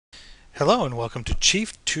Hello and welcome to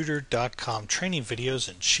ChiefTutor.com training videos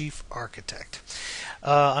in Chief Architect.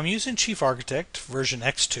 I'm using Chief Architect version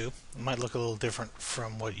X2. It might look a little different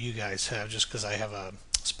from what you guys have just because I have a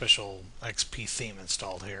special XP theme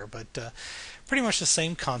installed here, but pretty much the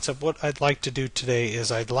same concept. What I'd like to do today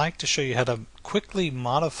is I'd like to show you how to quickly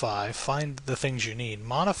modify, find the things you need,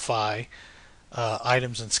 modify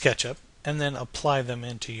items in SketchUp, and then apply them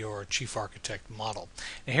into your Chief Architect model.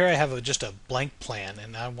 And here I have just a blank plan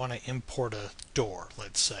and I want to import a door,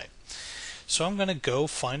 let's say. So I'm going to go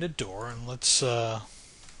find a door, and let's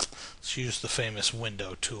use the famous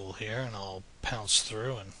window tool here, and I'll pounce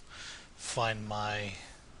through and find my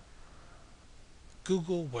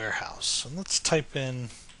Google warehouse. And let's type in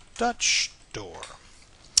Dutch door.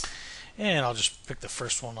 And I'll just pick the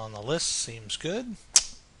first one on the list, seems good.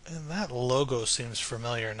 And that logo seems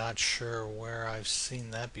familiar, not sure where I've seen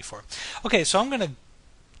that before. Okay, so I'm going to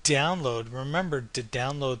download, remember to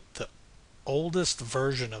download the oldest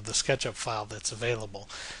version of the SketchUp file that's available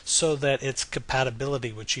so that its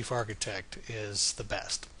compatibility with Chief Architect is the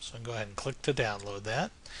best. So I'm going to go ahead and click to download that.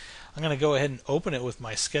 I'm going to go ahead and open it with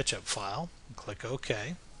my SketchUp file. Click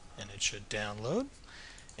OK, and it should download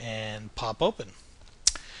and pop open.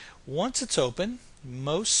 Once it's open,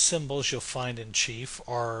 most symbols you'll find in Chief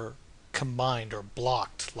are combined or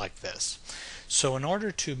blocked like this. So in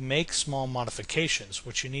order to make small modifications,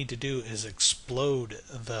 what you need to do is explode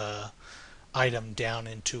the item down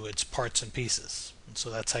into its parts and pieces. And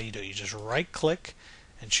so that's how you do it. You just right click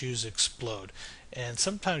and choose explode. And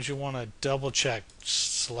sometimes you want to double check,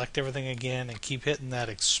 select everything again and keep hitting that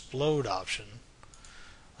explode option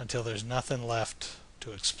until there's nothing left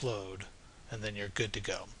to explode, and then you're good to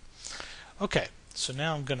go. Okay, so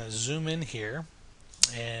now I'm going to zoom in here,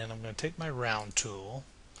 and I'm going to take my round tool,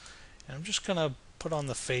 and I'm just going to put on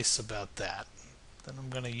the face about that. Then I'm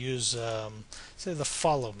going to use, say, the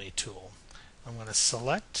follow me tool. I'm going to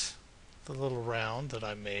select the little round that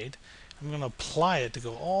I made. I'm going to apply it to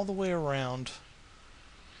go all the way around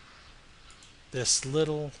this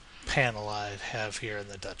little panel I have here in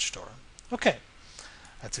the Dutch door. Okay,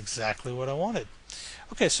 that's exactly what I wanted.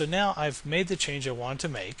 Okay, so now I've made the change I wanted to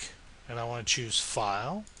make, and I want to choose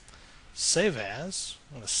File, Save As.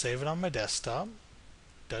 I'm going to save it on my desktop.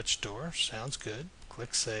 Dutch door, sounds good.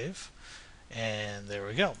 Click Save, and there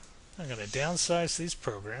we go. I'm going to downsize these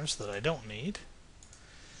programs that I don't need,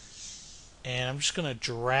 and I'm just going to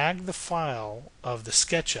drag the file of the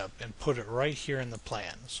SketchUp and put it right here in the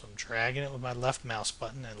plan. So I'm dragging it with my left mouse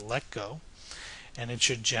button and let go, and it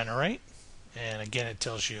should generate. And again, it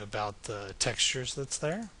tells you about the textures that's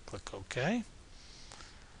there. Click OK.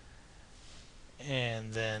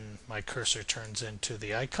 And then my cursor turns into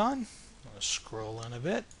the icon. I'm going to scroll in a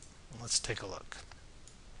bit. Let's take a look.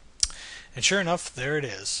 And sure enough, there it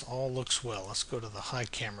is. All looks well. Let's go to the high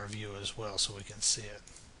camera view as well so we can see it.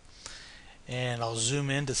 And I'll zoom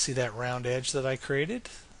in to see that round edge that I created.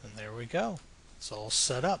 And there we go. It's all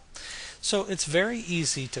set up. So it's very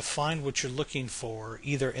easy to find what you're looking for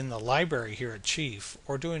either in the library here at Chief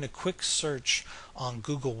or doing a quick search on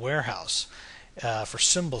Google Warehouse for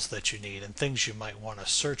symbols that you need and things you might want to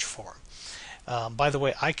search for. By the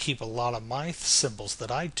way, I keep a lot of my symbols that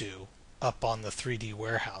I do up on the 3D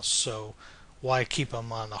warehouse, so why keep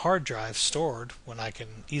them on the hard drive stored when I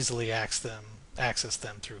can easily access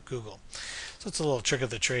them through Google. So it's a little trick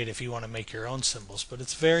of the trade if you want to make your own symbols, but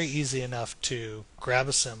it's very easy enough to grab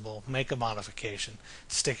a symbol, make a modification,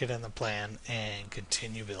 stick it in the plan, and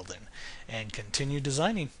continue building and continue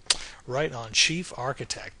designing right on Chief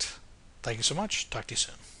Architect. Thank you so much. Talk to you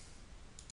soon.